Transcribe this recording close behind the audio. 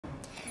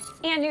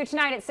And new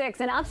tonight at 6,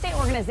 an Upstate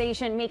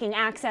organization making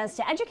access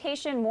to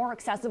education more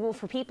accessible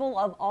for people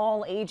of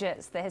all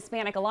ages. The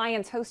Hispanic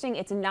Alliance hosting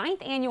its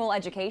 9th annual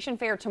education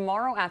fair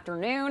tomorrow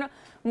afternoon.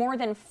 More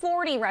than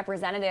 40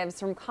 representatives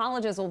from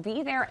colleges will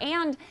be there,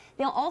 and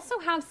they'll also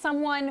have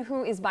someone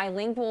who is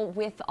bilingual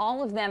with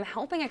all of them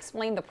helping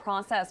explain the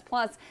process.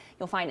 Plus,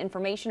 you'll find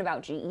information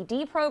about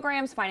GED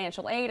programs,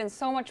 financial aid, and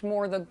so much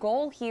more. The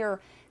goal here,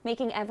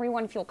 making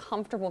everyone feel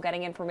comfortable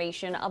getting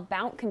information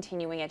about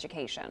continuing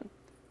education.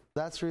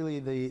 That's really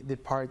the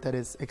part that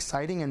is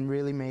exciting and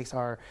really makes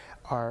our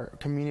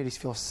communities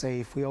feel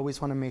safe. We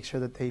always want to make sure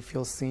that they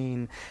feel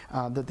seen,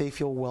 that they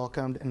feel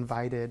welcomed,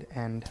 invited,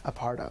 and a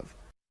part of.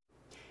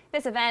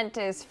 This event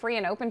is free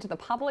and open to the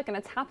public, and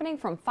it's happening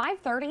from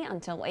 5:30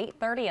 until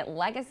 8:30 at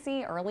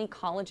Legacy Early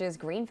College's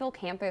Greenville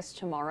campus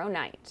tomorrow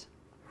night.